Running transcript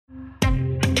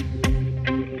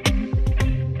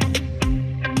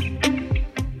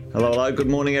Hello,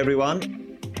 good morning,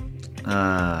 everyone.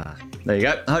 There you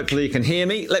go. Hopefully you can hear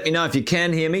me. Let me know if you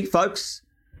can hear me, folks,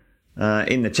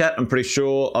 in the chat. I'm pretty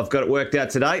sure I've got it worked out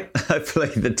today. Hopefully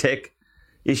the tech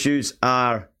issues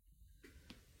are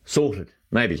sorted.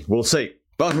 Maybe. We'll see.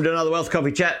 Welcome to another Wealth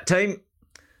Coffee Chat, team.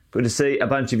 Good to see a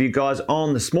bunch of you guys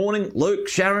on this morning. Luke,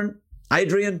 Sharon,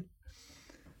 Adrian.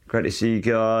 Great to see you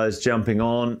guys jumping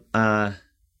on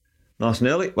nice and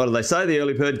early. What do they say? The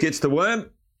early bird gets the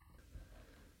worm.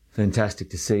 Fantastic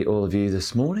to see all of you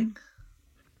this morning.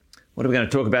 What are we going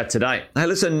to talk about today? Hey,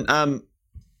 listen,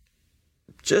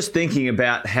 just thinking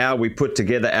about how we put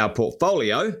together our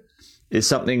portfolio is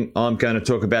something I'm going to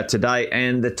talk about today,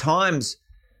 and the times,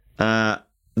 the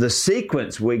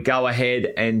sequence we go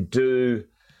ahead and do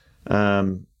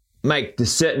make the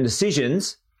certain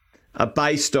decisions are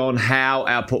based on how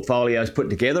our portfolio is put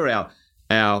together,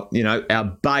 our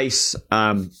base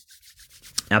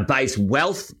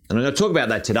wealth, and I'm going to talk about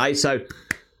that today. So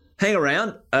hang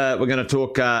around. We're going to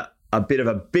talk a bit of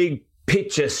a big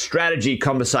picture strategy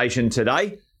conversation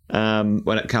today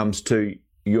when it comes to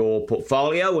your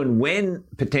portfolio and when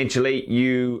potentially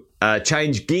you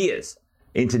change gears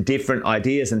into different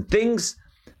ideas and things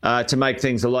to make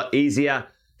things a lot easier,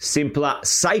 simpler,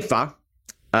 safer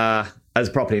as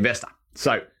a property investor.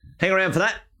 So hang around for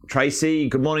that. Tracy,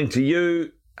 good morning to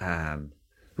you.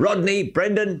 Rodney,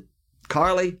 Brendan,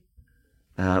 Kylie,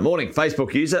 morning.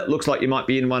 Facebook user, looks like you might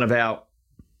be in one of our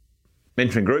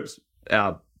mentoring groups,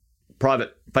 our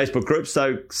private Facebook groups,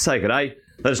 so say good day.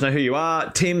 Let us know who you are.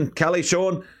 Tim, Kelly,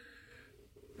 Sean,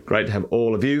 great to have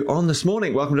all of you on this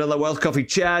morning. Welcome to the Wealth Coffee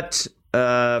Chat.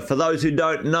 For those who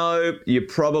don't know, you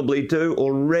probably do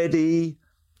already.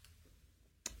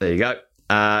 There you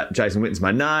go. Jason Witten's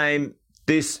my name.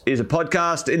 This is a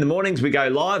podcast. In the mornings, we go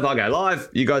live. I go live.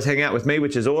 You guys hang out with me,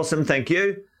 which is awesome. Thank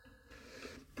you.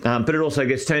 But it also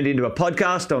gets turned into a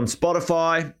podcast on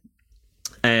Spotify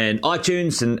and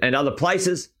iTunes and other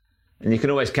places. And you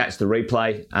can always catch the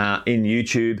replay in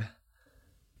YouTube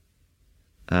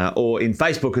or in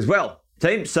Facebook as well,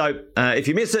 team. So if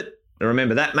you miss it,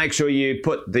 remember that. Make sure you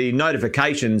put the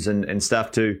notifications and stuff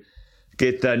to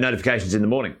get the notifications in the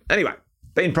morning. Anyway,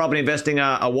 been property investing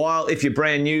a while. If you're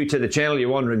brand new to the channel, you're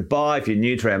wandering by, if you're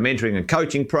new to our mentoring and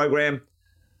coaching program,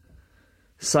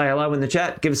 say hello in the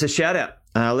chat. Give us a shout out.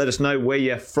 Let us know where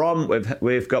you're from.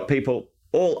 We've got people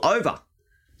all over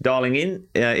dialing in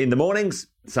the mornings.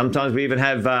 Sometimes we even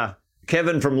have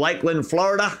Kevin from Lakeland,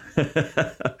 Florida.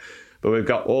 But we've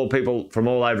got all people from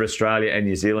all over Australia and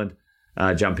New Zealand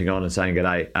jumping on and saying good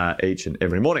day each and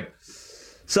every morning.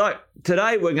 So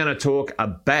today we're going to talk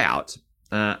about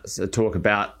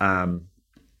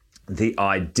the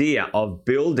idea of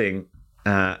building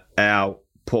our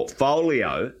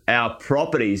portfolio, our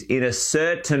properties in a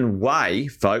certain way,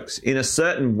 folks, in a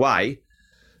certain way,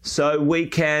 so we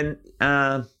can,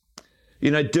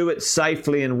 do it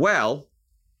safely and well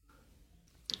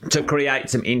to create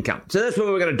some income. So that's what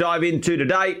we're going to dive into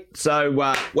today. So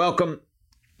welcome,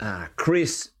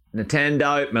 Chris,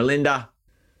 Natando, Melinda.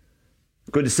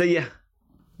 Good to see you.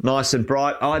 Nice and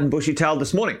bright-eyed and bushy-tailed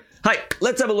this morning. Hey,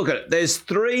 let's have a look at it. There's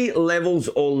 3 levels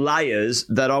or layers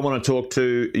that I want to talk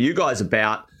to you guys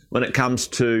about when it comes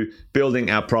to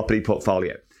building our property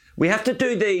portfolio. We have to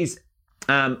do these,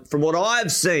 from what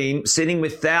I've seen, sitting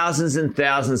with thousands and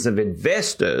thousands of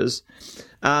investors,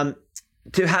 to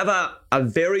have a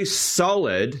very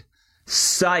solid,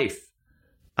 safe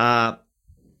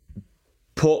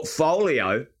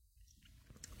portfolio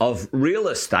of real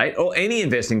estate or any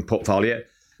investing portfolio.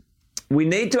 We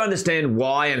need to understand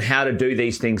why and how to do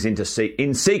these things in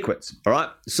sequence, all right?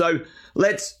 So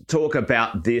let's talk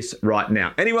about this right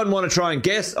now. Anyone want to try and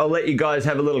guess? I'll let you guys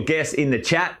have a little guess in the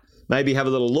chat, maybe have a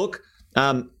little look.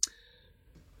 Our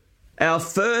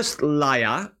first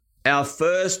layer, our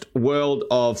first world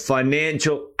of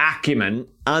financial acumen,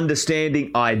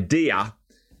 understanding idea,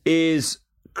 is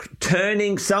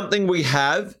turning something we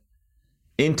have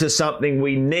into something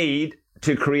we need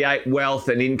to create wealth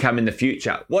and income in the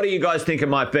future. What do you guys think it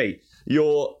might be?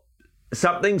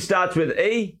 Something starts with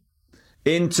E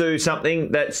into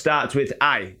something that starts with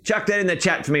A. Chuck that in the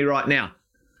chat for me right now.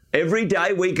 Every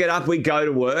day we get up, we go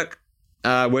to work,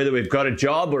 whether we've got a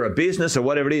job or a business or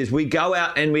whatever it is, we go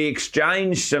out and we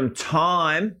exchange some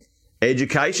time,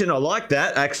 education. I like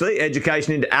that, actually,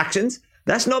 education into actions.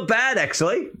 That's not bad,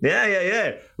 actually.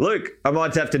 Yeah. Luke, I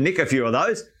might have to nick a few of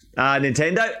those.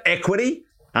 Nintendo, equity.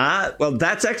 Well,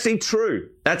 that's actually true.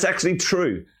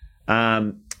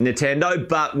 Nintendo,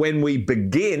 but when we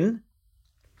begin,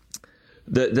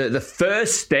 the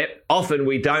first step, often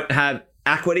we don't have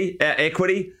equity,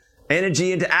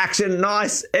 energy into action,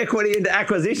 nice, equity into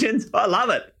acquisitions. I love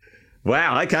it.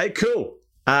 Wow. Okay. Cool.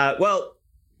 Well,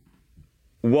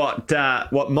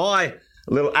 what my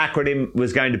little acronym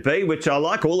was going to be, which I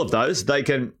like all of those. They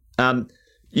can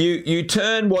you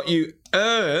turn what you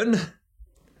earn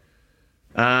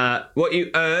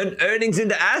earnings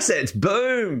into assets.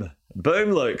 Boom,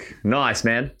 Luke. Nice,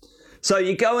 man. So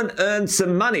you go and earn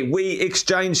some money. We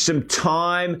exchange some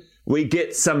time. We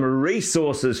get some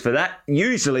resources for that,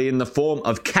 usually in the form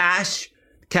of cash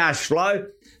flow.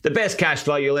 The best cash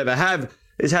flow you'll ever have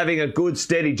is having a good,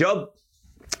 steady job.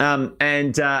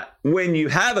 And when you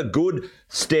have a good,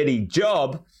 steady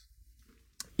job,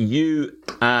 you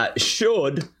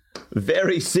should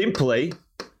very simply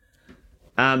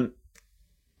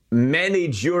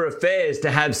manage your affairs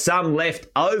to have some left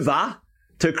over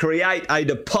to create a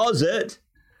deposit,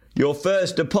 your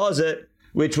first deposit,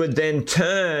 which would then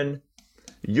turn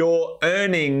your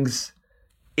earnings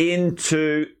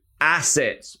into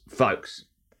assets, folks.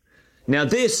 Now,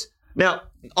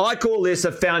 I call this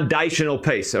a foundational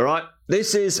piece, all right?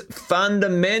 This is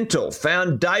foundational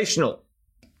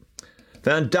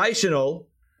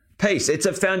piece. It's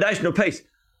a foundational piece.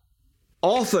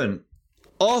 Often,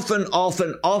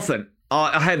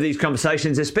 I have these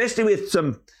conversations, especially with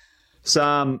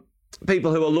some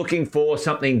people who are looking for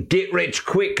something get rich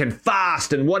quick and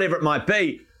fast and whatever it might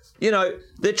be. You know,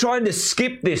 they're trying to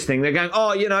skip this thing. They're going,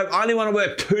 I only want to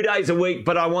work 2 days a week,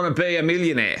 but I want to be a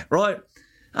millionaire, right?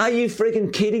 Are you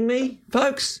freaking kidding me,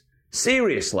 folks?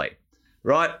 Seriously,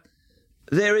 right?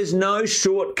 There is no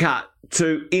shortcut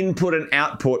to input and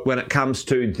output when it comes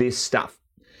to this stuff.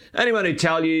 Anyone who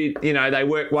tell you, they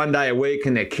work 1 day a week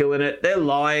and they're killing it, they're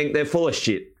lying, they're full of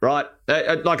shit, right?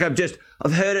 Like I've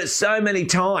heard it so many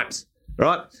times,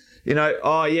 right?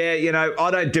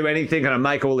 I don't do anything and I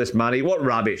make all this money. What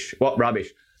rubbish.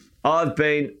 I've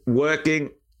been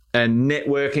working and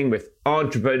networking with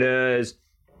entrepreneurs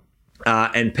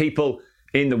and people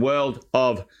in the world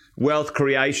of wealth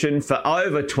creation for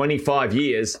over 25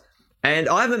 years. And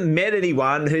I haven't met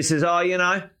anyone who says,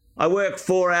 I work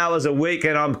 4 hours a week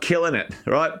and I'm killing it,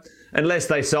 right? Unless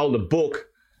they sold a book.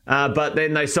 But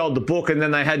then they sold the book and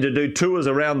then they had to do tours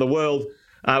around the world,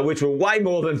 which were way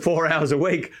more than 4 hours a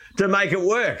week to make it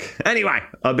work. Anyway,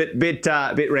 a bit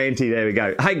ranty. There we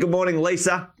go. Hey, good morning,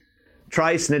 Lisa,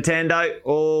 Trace, Nintendo.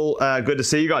 All good to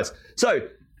see you guys. So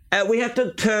we have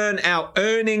to turn our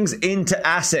earnings into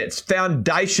assets.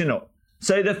 Foundational.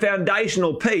 So the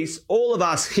foundational piece, all of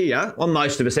us here, well,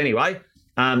 most of us anyway,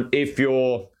 if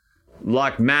you're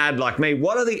mad like me,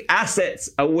 what are the assets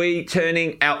are we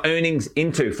turning our earnings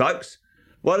into, folks?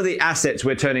 What are the assets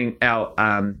we're turning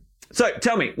our... So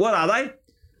tell me, what are they?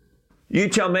 You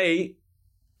tell me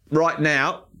right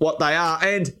now what they are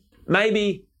and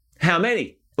maybe how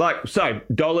many.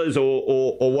 Dollars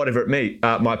or whatever it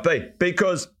might be.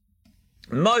 Because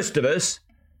most of us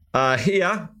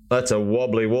here, that's a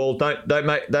wobbly wall. Don't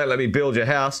let me build your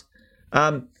house.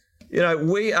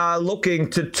 We are looking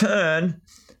to turn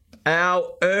our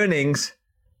earnings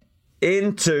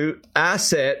into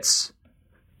assets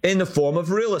in the form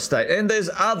of real estate. And there's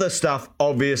other stuff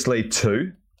obviously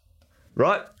too,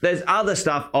 right? There's other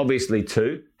stuff obviously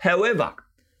too. However,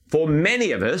 for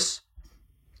many of us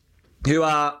who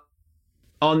are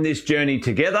on this journey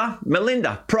together,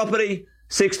 Melinda, property,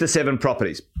 6 to 7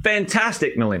 properties.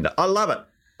 Fantastic, Melinda. I love it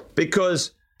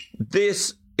because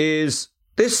this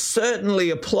certainly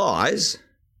applies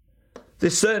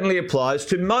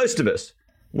to most of us.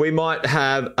 We might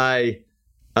have a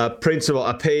principal,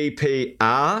 a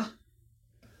PPR,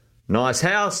 nice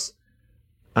house,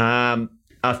 a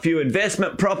few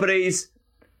investment properties,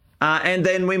 and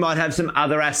then we might have some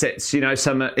other assets,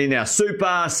 some in our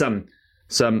super, some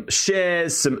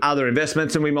shares, some other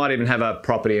investments, and we might even have a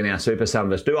property in our super. Some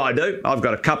of us do. I do. I've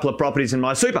got a couple of properties in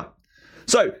my super.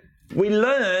 So we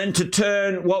learn to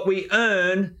turn what we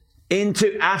earn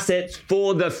into assets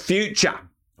for the future,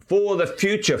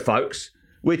 folks,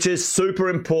 which is super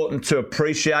important to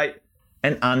appreciate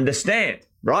and understand,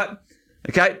 right?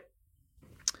 Okay.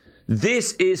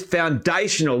 This is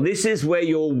foundational. This is where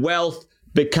your wealth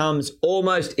becomes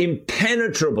almost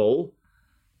impenetrable,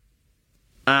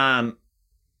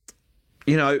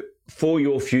 for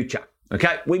your future.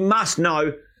 Okay. We must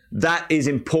know that is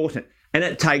important and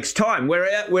it takes time.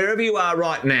 Wherever you are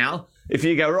right now, if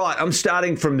you go, right, I'm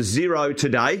starting from zero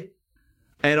today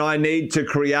and I need to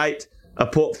create a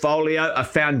portfolio, a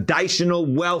foundational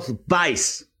wealth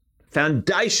base,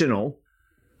 foundational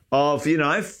of,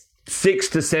 6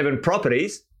 to 7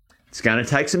 properties, it's going to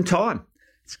take some time.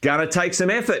 It's going to take some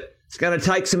effort. It's going to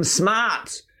take some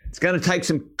smarts. It's going to take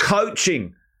some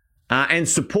coaching and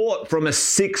support from a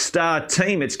 6-star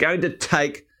team. It's going to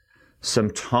take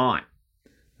some time.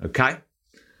 Okay?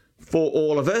 for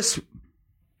all of us,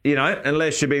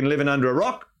 unless you've been living under a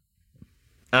rock.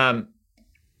 And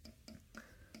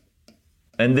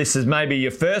this is maybe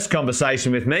your first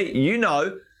conversation with me. You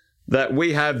know that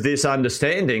we have this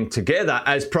understanding together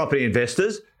as property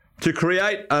investors to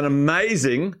create an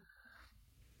amazing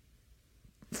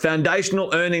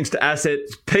foundational earnings to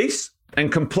assets piece,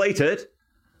 and complete it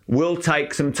will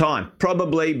take some time,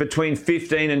 probably between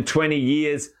 15 and 20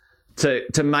 years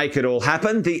to make it all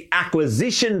happen. The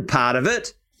acquisition part of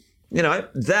it,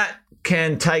 that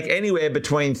can take anywhere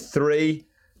between 3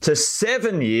 to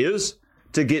 7 years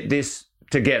to get this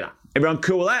together. Everyone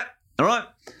cool with that? All right.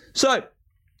 So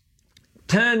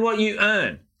turn what you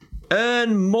earn.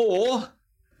 Earn more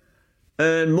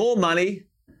money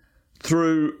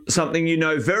through something you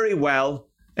know very well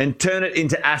and turn it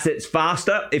into assets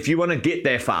faster if you want to get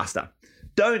there faster.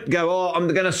 Don't go, I'm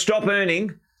going to stop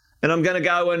earning and I'm going to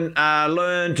go and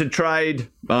learn to trade,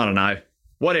 I don't know,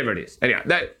 whatever it is. Anyway,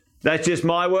 that's just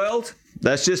my world.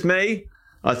 That's just me.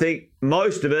 I think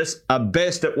most of us are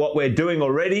best at what we're doing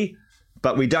already,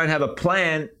 but we don't have a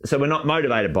plan, so we're not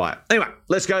motivated by it. Anyway,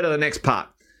 let's go to the next part.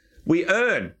 We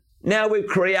earn. Now we've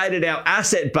created our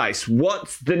asset base.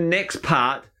 What's the next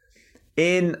part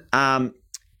in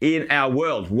our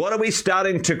world? What are we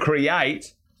starting to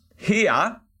create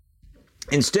here?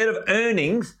 Instead of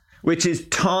earnings, which is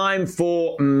time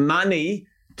for money,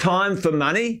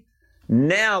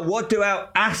 now what do our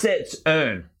assets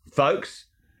earn, folks?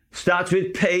 Starts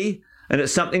with P, and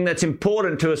it's something that's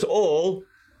important to us all.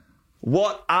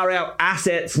 What are our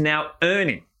assets now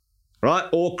earning, right?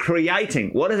 Or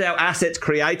creating? What is our assets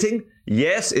creating?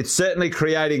 Yes, it's certainly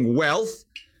creating wealth.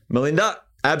 Melinda,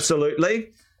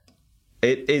 absolutely.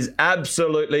 It is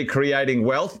absolutely creating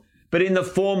wealth, but in the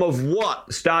form of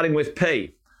what? Starting with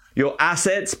P. Your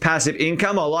assets, passive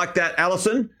income. I like that,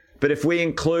 Alison. But if we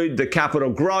include the capital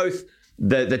growth,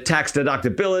 the tax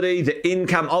deductibility, the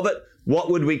income of it, what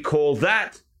would we call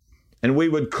that? And we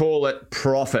would call it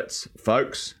profits,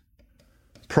 folks.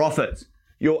 Profits.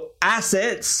 Your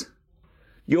assets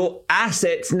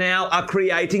now are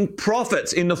creating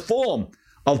profits in the form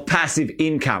of passive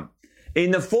income,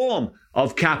 in the form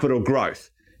of capital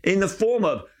growth, in the form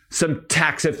of some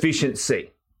tax efficiency,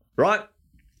 right?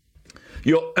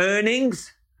 Your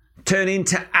earnings turn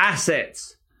into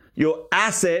assets. Your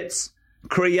assets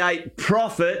create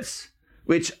profits,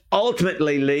 which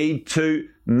ultimately lead to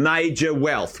major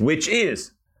wealth, which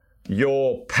is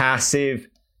your passive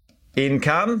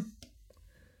income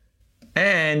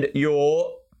and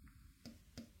your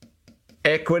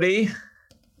equity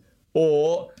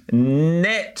or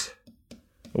net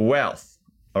wealth.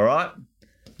 All right?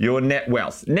 Your net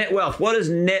wealth. Net wealth. What does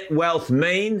net wealth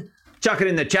mean? Chuck it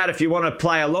in the chat if you want to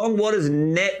play along. What does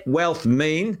net wealth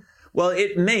mean? Well,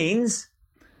 it means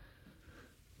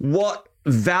what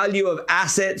value of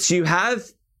assets you have.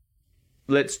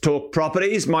 Let's talk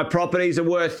properties. My properties are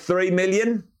worth 3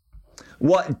 million.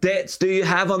 What debts do you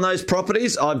have on those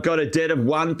properties? I've got a debt of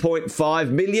 1.5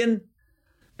 million.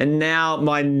 And now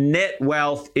my net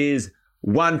wealth is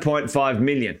 1.5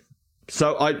 million.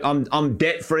 So I'm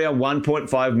debt free on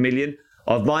 1.5 million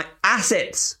of my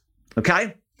assets.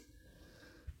 Okay?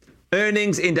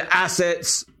 Earnings into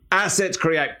assets. Assets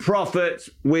create profits,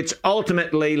 which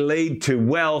ultimately lead to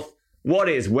wealth. What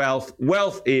is wealth?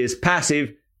 Wealth is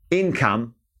passive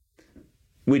income,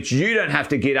 which you don't have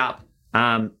to get up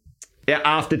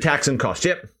after tax and cost.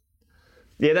 Yep.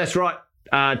 Yeah, that's right,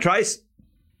 Trace.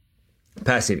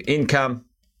 Passive income.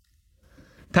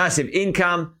 Passive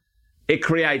income, it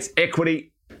creates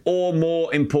equity, or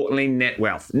more importantly, net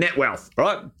wealth. Net wealth,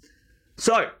 right?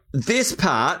 So this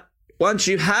part, once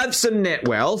you have some net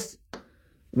wealth,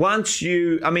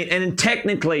 and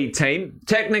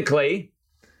technically,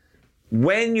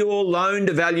 when your loan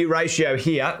to value ratio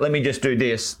here, let me just do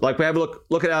this. Like we have a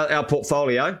look at our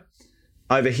portfolio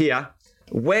over here.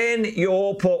 When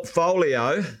your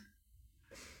portfolio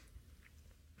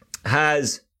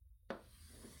has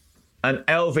an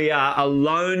LVR, a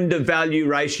loan to value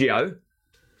ratio,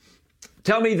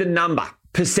 tell me the number,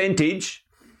 percentage,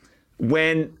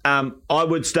 when I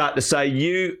would start to say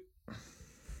you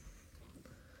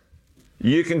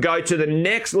can go to the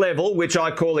next level, which I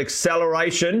call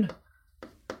acceleration.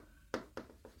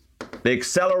 The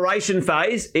acceleration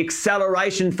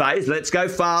phase, let's go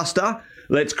faster.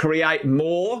 Let's create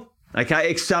more. Okay,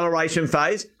 acceleration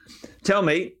phase. Tell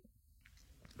me,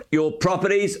 your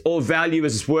properties or value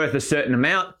is worth a certain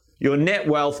amount. Your net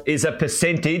wealth is a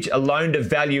percentage, a loan to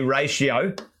value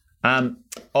ratio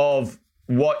of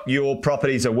what your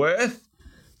properties are worth.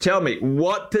 Tell me,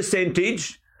 what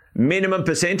percentage, minimum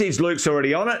percentage, Luke's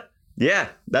already on it. Yeah,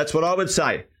 that's what I would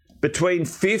say. Between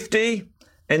 50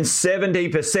 and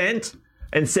 70%,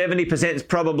 and 70% is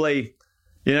probably,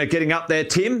 getting up there,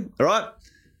 Tim, all right?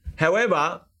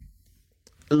 However,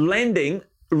 lending,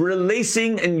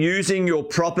 releasing and using your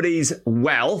property's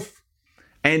wealth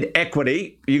and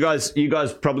equity, you guys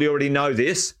probably already know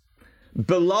this,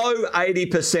 below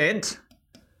 80%,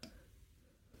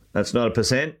 that's not a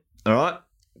percent, all right,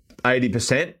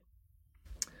 80%.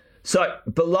 So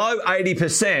below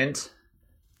 80%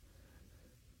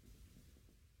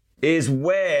 is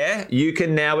where you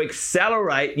can now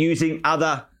accelerate using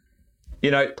other,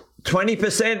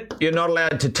 20% you're not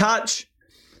allowed to touch.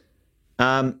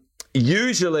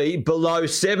 Usually below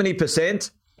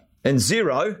 70% and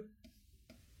 0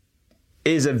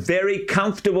 is a very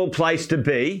comfortable place to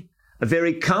be,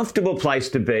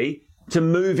 to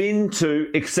move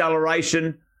into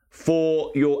acceleration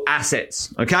for your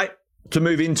assets, okay? To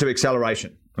move into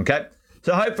acceleration, okay?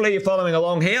 So hopefully you're following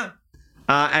along here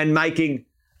and making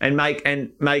some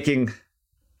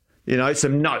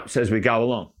notes as we go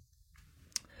along.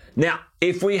 Now,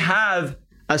 if we have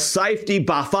a safety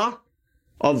buffer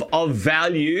of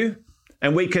value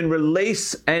and we can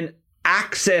release and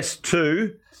access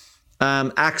to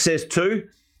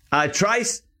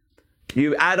Trace,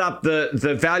 you add up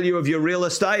the value of your real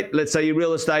estate. Let's say your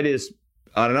real estate is,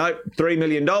 $3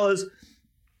 million.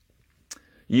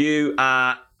 You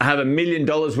have $1 million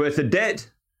worth of debt,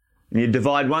 and you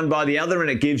divide one by the other, and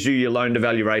it gives you your loan to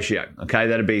value ratio. Okay,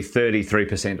 that'd be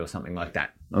 33% or something like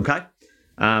that. Okay,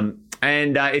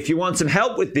 and if you want some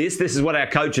help with this is what our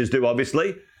coaches do.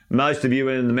 Obviously, most of you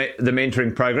are in the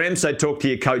mentoring program, so talk to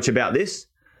your coach about this.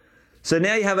 So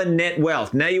now you have a net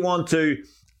wealth. Now you want to,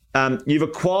 you've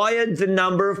acquired the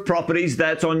number of properties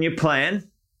that's on your plan.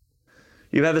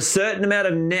 You have a certain amount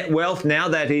of net wealth now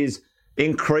that is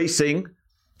increasing,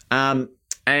 and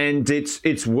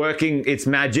it's working its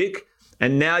magic.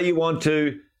 And now you want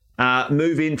to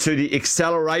move into the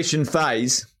acceleration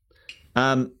phase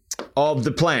of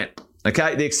the plan.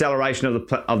 Okay, the acceleration of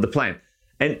the plan,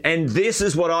 and this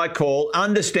is what I call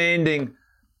understanding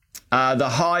the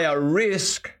higher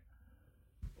risk.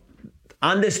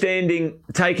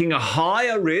 Taking a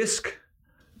higher risk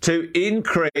to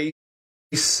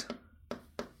increased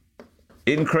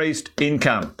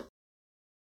income.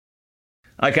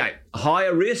 Okay,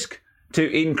 higher risk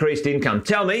to increased income.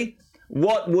 Tell me,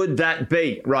 what would that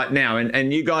be right now?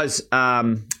 And you guys,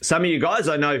 some of you guys,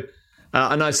 I know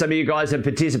some of you guys have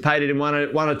participated in one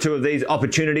or two of these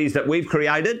opportunities that we've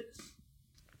created.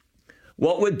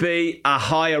 What would be a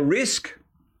higher risk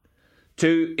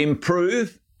to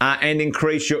improve and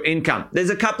increase your income? There's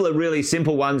a couple of really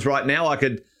simple ones right now. I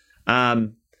could, tell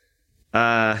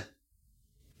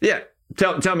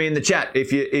me in the chat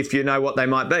if you know what they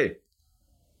might be.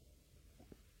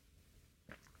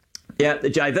 Yeah, the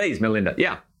JVs, Melinda.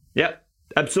 Yeah,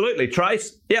 absolutely.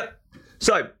 Trace. Yep.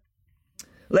 So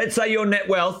let's say your net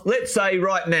wealth. Let's say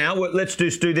right now, let's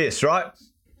just do this, right?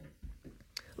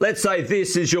 Let's say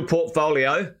this is your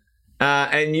portfolio,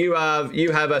 and you have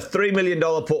a $3 million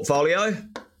portfolio.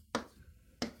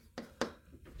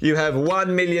 You have $1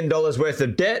 million worth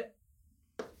of debt,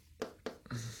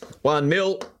 1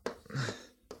 mil.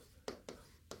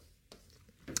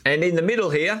 And in the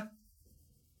middle here,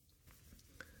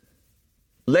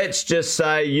 let's just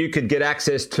say you could get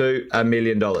access to $1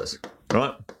 million,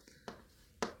 right?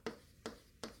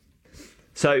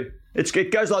 So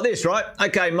it goes like this, right?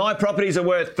 Okay, my properties are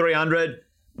worth 300,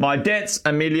 my debt's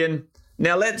 $1 million.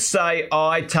 Now let's say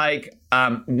I take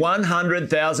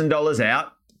 $100,000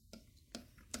 out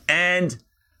and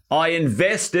I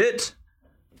invest it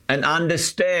and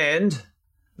understand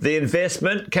the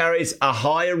investment carries a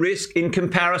higher risk in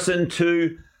comparison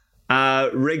to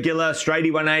regular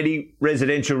straight 180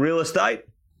 residential real estate.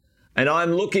 And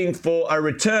I'm looking for a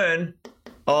return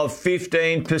of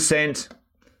 15%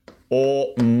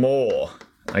 or more,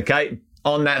 okay,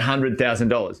 on that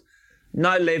 $100,000.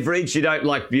 No leverage. You don't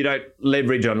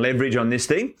leverage on this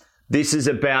thing. This is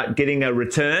about getting a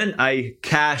return, a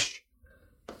cash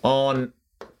on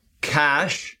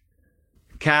cash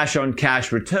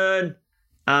return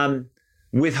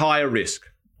with higher risk.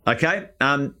 Okay,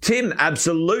 Tim,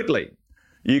 absolutely.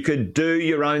 You could do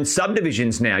your own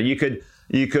subdivisions now. You could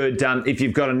if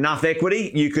you've got enough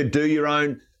equity, you could do your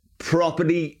own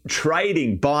property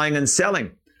trading, buying and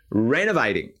selling,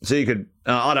 renovating. So you could.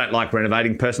 I don't like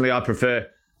renovating personally. I prefer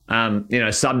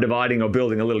subdividing or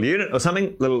building a little unit or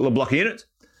something, little block of units.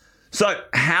 So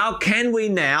how can we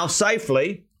now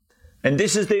safely? And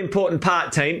this is the important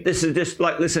part, team. This is just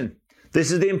like, listen,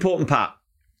 this is the important part.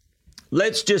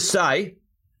 Let's just say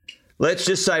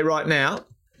right now,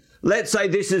 let's say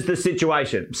this is the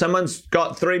situation. Someone's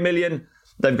got $3 million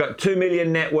They've got 2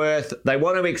 million net worth. They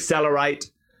want to accelerate.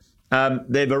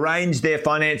 They've arranged their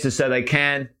finances so they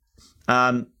can,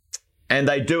 and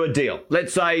they do a deal.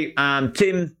 Let's say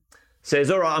Tim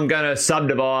says, all right, I'm going to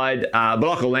subdivide a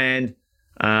block of land,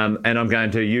 and I'm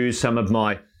going to use some of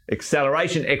my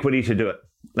acceleration equity to do it.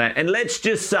 And let's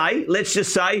just say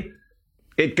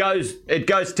it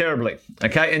goes terribly,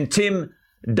 okay? And Tim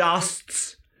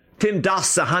dusts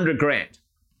 100 grand.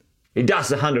 He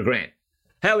dusts 100 grand.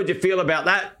 How would you feel about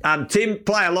that? Tim,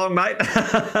 play along, mate.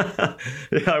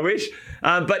 I wish.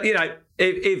 But, you know,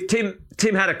 if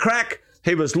Tim had a crack,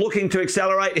 he was looking to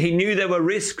accelerate, he knew there were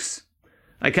risks,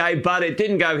 okay, but it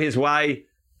didn't go his way,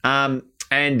 and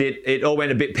it all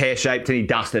went a bit pear-shaped and he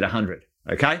dusted 100,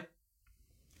 okay?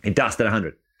 He dusted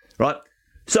 100, right?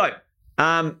 So,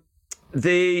 it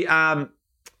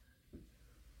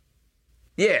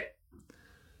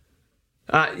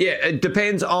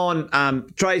depends on,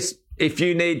 Trace, if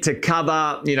you need to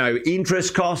cover, you know,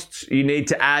 interest costs, you need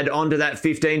to add onto that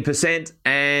 15%,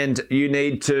 and you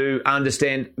need to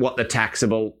understand what the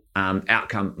taxable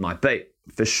outcome might be,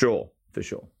 for sure.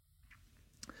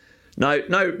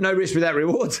 No risk without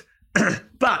rewards.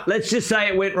 But let's just say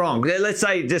it went wrong. Let's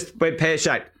say it just went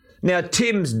pear-shaped. Now,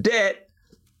 Tim's debt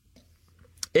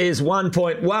is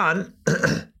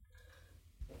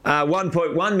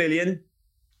 1.1 million,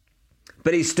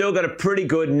 but he's still got a pretty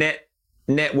good net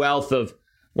wealth of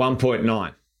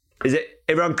 1.9. Is it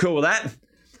everyone cool with that?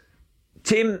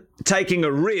 Tim taking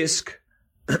a risk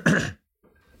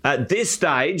at this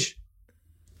stage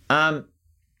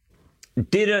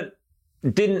didn't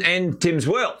end Tim's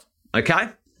wealth, okay?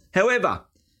 However,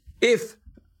 if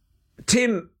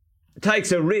Tim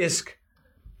takes a risk,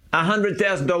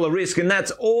 $100,000 risk, and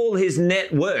that's all his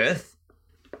net worth,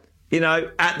 you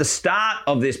know, at the start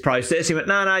of this process, he went,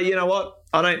 no, you know what?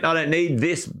 I don't need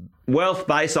this wealth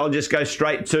base. I'll just go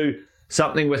straight to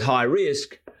something with high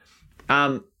risk.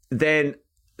 Then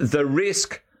the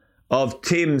risk of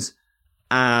Tim's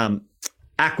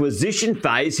acquisition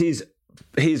phase,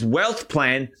 his wealth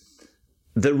plan,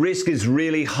 the risk is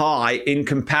really high in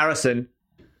comparison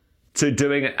to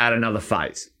doing it at another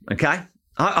phase. Okay?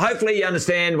 Hopefully you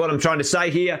understand what I'm trying to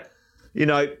say here. You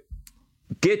know,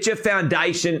 get your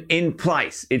foundation in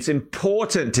place. It's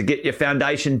important to get your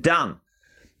foundation done.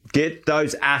 Get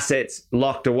those assets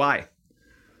locked away.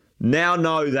 Now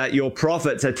know that your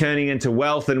profits are turning into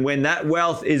wealth, and when that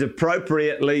wealth is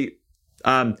appropriately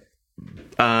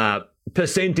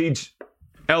percentage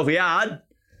LVR,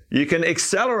 you can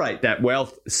accelerate that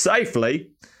wealth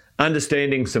safely,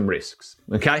 understanding some risks.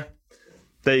 Okay?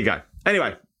 There you go.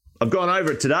 Anyway, I've gone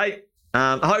over it today.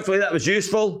 Hopefully that was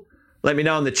useful. Let me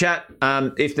know in the chat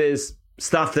if there's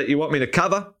stuff that you want me to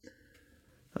cover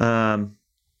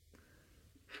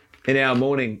in our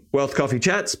morning Wealth Coffee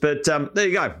chats. But there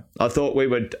you go. I thought we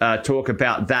would talk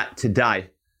about that today.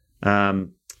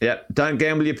 Don't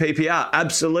gamble your PPR.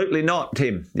 Absolutely not,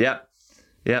 Tim. Yep.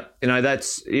 You know,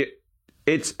 that's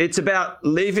it's about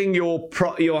leaving your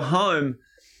home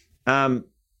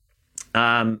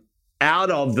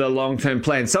out of the long-term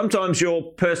plan. Sometimes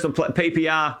your personal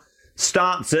PPR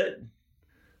starts it,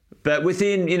 but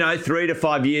within 3 to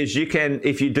 5 years, you can,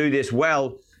 if you do this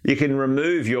well, you can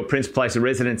remove your principal place of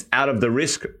residence out of the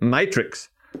risk matrix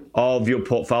of your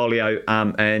portfolio,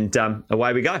 and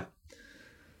away we go.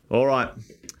 All right.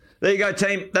 There you go,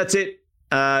 team. That's it.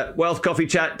 Wealth Coffee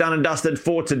Chat done and dusted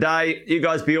for today. You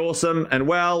guys be awesome and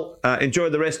well. Enjoy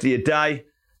the rest of your day.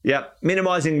 Yep.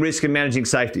 Minimizing risk and managing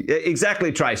safety.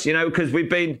 Exactly, Trace. You know, because we've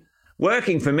been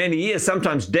working for many years,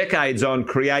 sometimes decades, on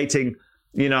creating,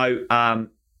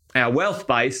 our wealth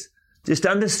base. Just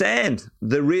understand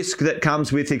the risk that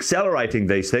comes with accelerating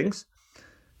these things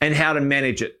and how to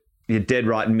manage it. You're dead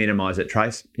right, and minimize it,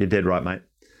 Trace. You're dead right, mate.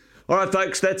 All right,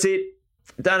 folks, that's it.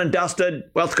 Done and dusted.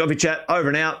 Wealth Coffee Chat over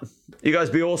and out. You guys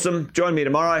be awesome. Join me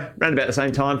tomorrow around about the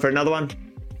same time for another one.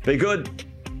 Be good.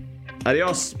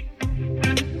 Adios.